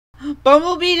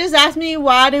Bumblebee just asked me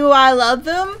why do I love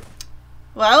them?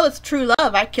 Well, it's true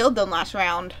love. I killed them last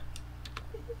round.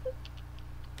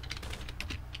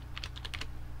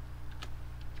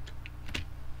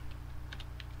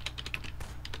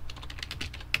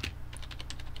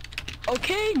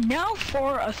 Okay, now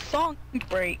for a song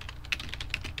break.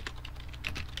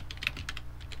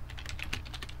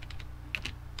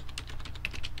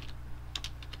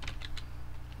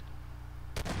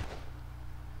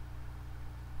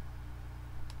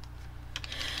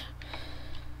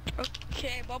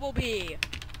 Okay, Bumblebee.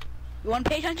 You want to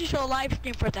pay attention to the live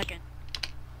stream for a second?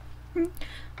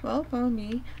 Well,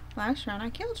 Bumblebee, last round I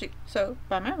killed you. So,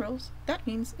 by my rules, that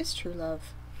means it's true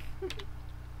love.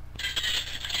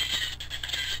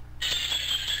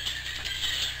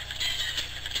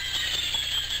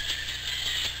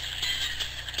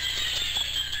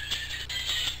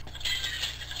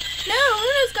 No,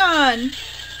 Luna's gone!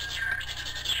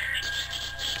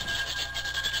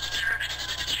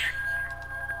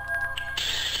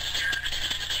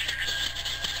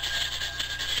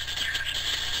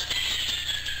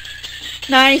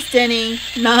 Nice, Denny.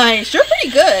 Nice. You're pretty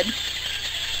good.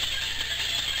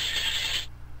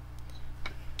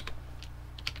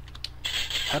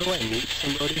 How do I meet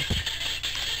somebody?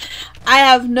 I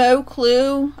have no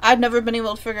clue. I've never been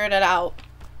able to figure it out.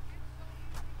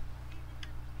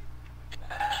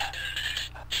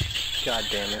 God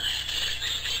damn it.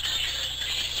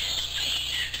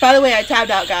 By the way, I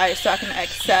tabbed out, guys, so I can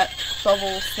accept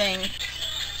Bubble's thing.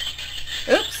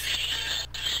 Oops.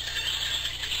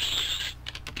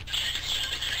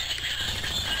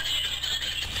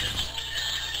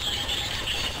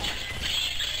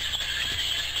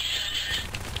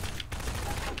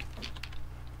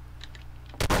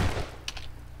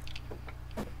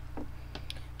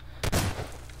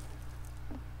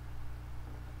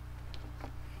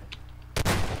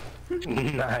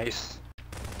 Nice.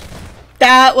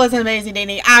 That was amazing,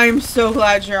 Danny. I'm so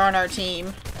glad you're on our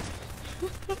team.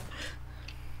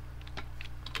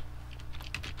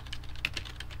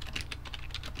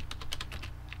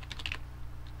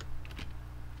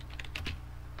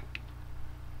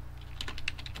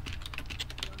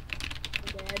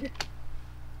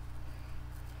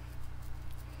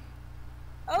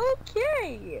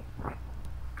 Okay.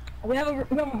 We have a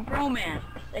romance,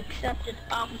 except it's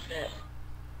opposite.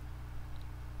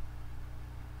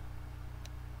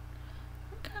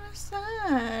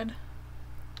 Sad.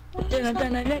 Okay. I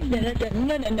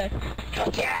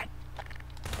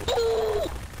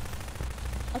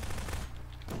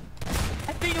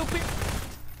think you'll be.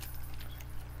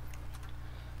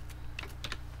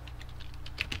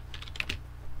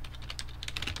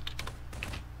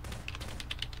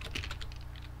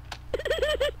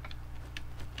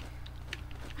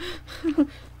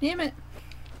 Damn it.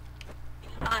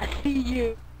 I see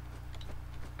you.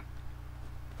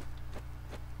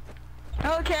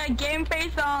 Okay, game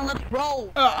face on, let's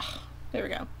roll. Ugh. There we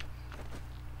go.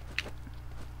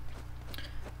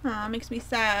 Aw, makes me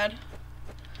sad.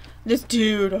 This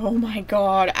dude, oh my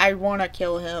god, I wanna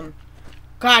kill him.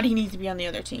 God, he needs to be on the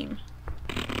other team.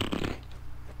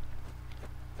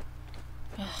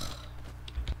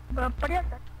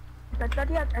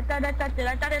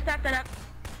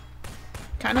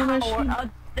 Kinda wish he...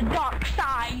 The dark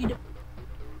side.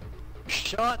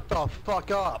 Shut the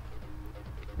fuck up.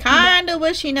 Kinda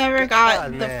wish he never got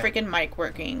God, the man. freaking mic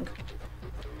working.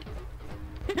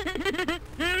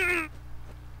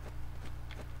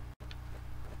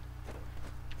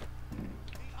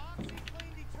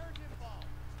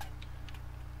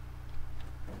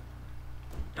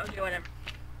 Okay, whatever.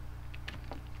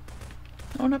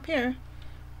 Going up here.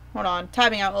 Hold on,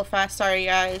 tabbing out real fast. Sorry,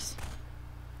 guys.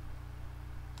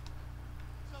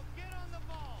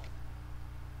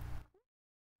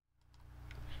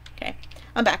 Okay,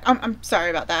 I'm back. I'm sorry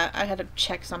about that. I had to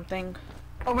check something.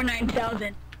 Over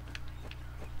 9,000.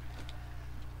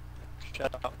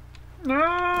 Shut up.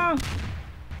 Ah!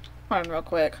 Hold on real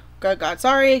quick. Good God,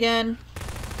 sorry again.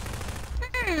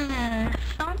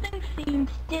 Something seems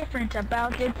different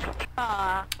about this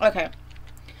car. Okay.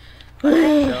 Shut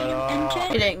It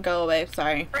up. didn't go away,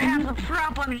 sorry. Perhaps a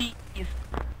problem is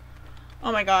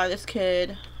Oh my god, this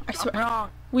kid. I swear. wrong.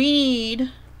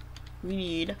 We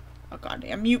need a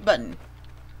goddamn mute button.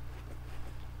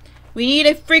 We need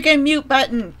a freaking mute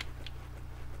button.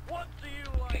 What do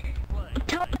you like to play?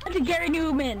 Tell that to Gary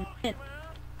Newman.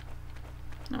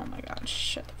 Oh my god,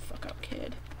 shut the fuck up,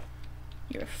 kid.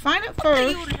 You're fine at Do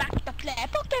first. you like to play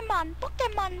Pokemon,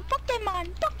 Pokemon, Pokemon,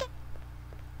 Pokemon?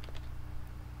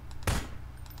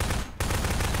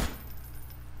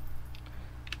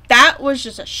 That was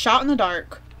just a shot in the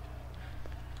dark.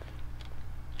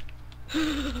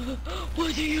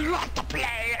 What do you like to play?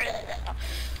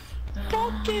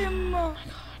 Fuck him.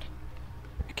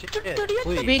 Kid,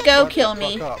 please, Rico, shut kill the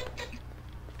me. fuck up.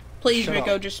 Please, Shut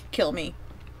Rico, up. just kill me.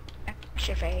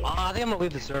 Your face. I think I'm gonna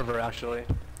leave the server actually.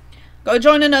 Go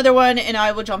join another one, and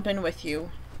I will jump in with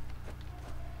you.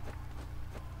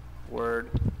 Word.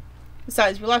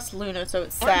 Besides, we lost Luna, so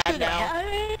it's What sad the now.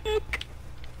 heck?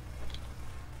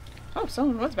 Oh,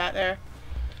 someone was back there.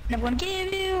 Never gonna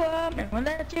give you up, never gonna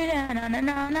let you down, na na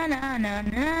na na na na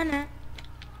na na.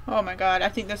 Oh my god, I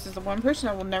think this is the one person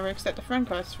I will never accept a friend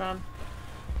request from.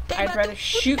 I'd rather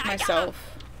shoot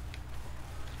myself.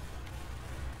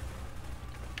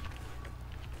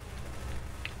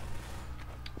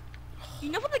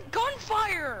 Enough with the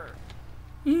gunfire!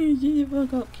 You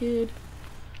fuck up, kid.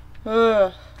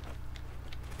 Ugh.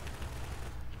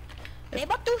 They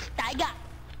about to stagger.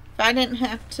 If I didn't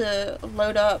have to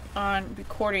load up on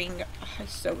recording, I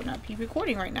still would not be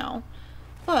recording right now.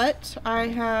 But I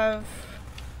have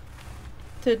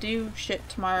to do shit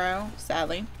tomorrow,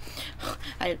 sadly.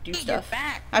 I have to do stuff.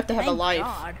 I have to have a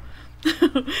life.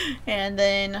 And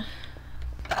then,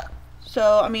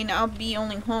 so, I mean, I'll be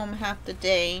only home half the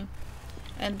day.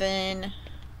 And then,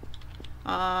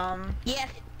 Yes,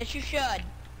 you should.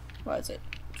 what is it?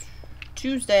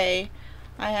 Tuesday,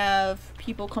 I have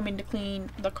people coming to clean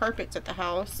the carpets at the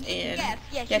house, and Yes,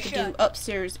 you have you to do should.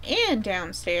 upstairs and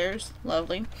downstairs.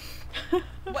 Lovely.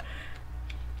 What?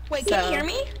 Wait, So, can you hear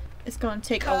me? It's gonna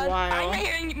take a Cause while. I'm not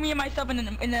hearing me and myself in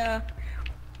the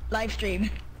live stream.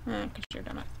 Cause you're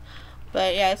dumbass.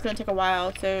 But yeah, it's gonna take a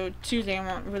while. So Tuesday I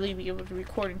won't really be able to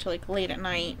record until like late at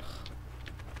night.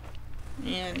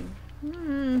 And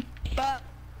But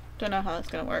don't know how it's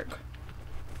gonna work.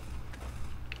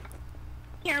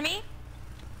 hear me?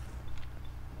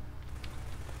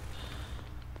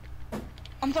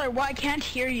 I'm sorry, why I can't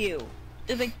hear you?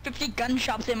 There's like 50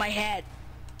 gunshots in my head.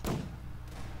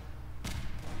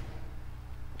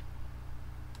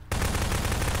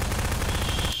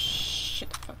 Shut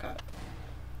the fuck up.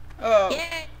 Oh,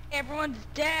 Yeah, everyone's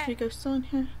dead. Rico still in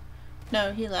here?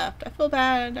 No, he left. I feel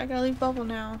bad. I gotta leave Bubble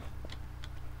now.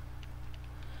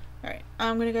 Alright,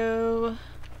 I'm gonna go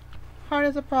hard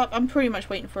as a prop. I'm pretty much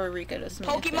waiting for Rico to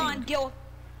submit a Pokemon thing. deal.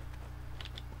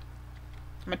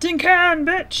 I'm a tin can,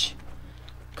 bitch!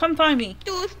 Come find me.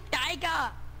 Du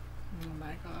Steiger. Oh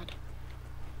my god.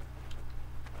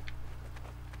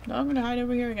 No, I'm gonna hide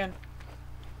over here again.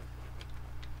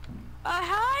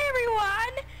 Hi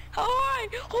everyone. Hi.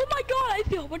 Oh my god, I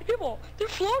feel one people. They're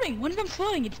floating. One of them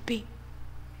floating. It's B.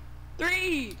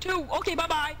 3, 2. Okay, bye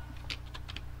bye.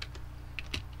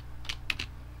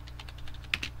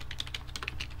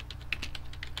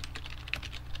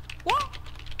 What?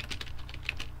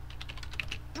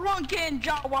 Drunken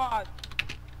Jawas.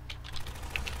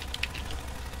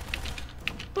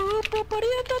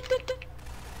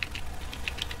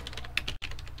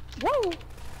 Whoa.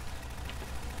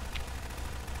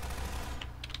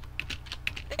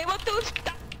 They want to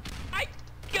stop. I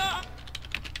got.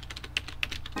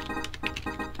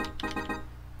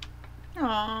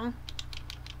 Aww.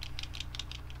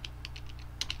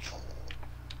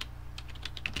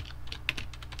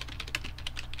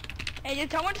 Hey,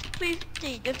 just someone please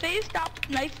just say stop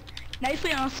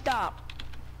nicely on stop.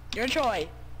 Your choice.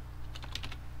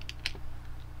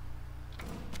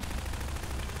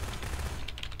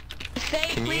 Say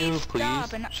Can please you stop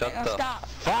please and shut the stop.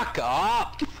 fuck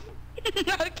up?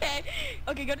 Okay.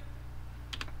 Okay, good.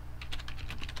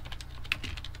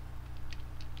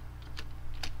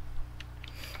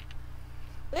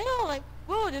 Well, like,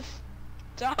 whoa, just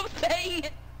stop saying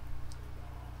it.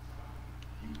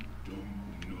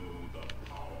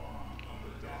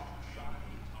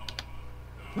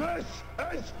 This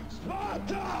is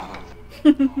Sparta!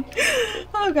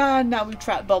 Oh god, now we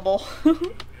trapped Bubble.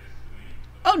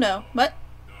 Oh no, what?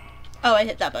 Oh, I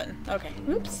hit that button. Okay,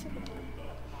 oops.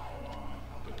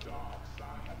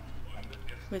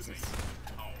 What is this?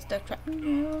 Stuff trap.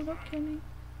 No, don't kill me.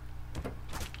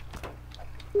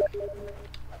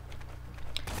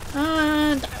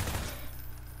 And...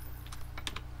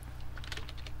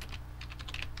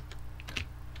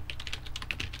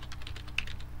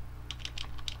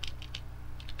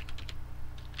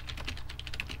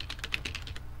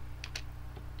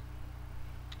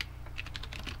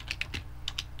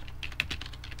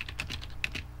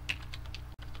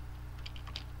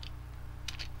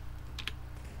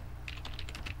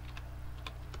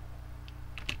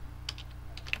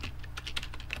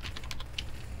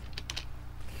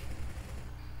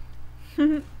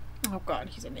 oh god,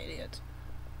 he's an idiot.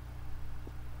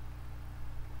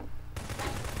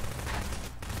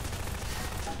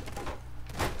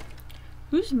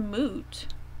 Who's Moot?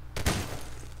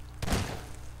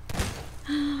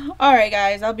 Alright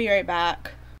guys, I'll be right back.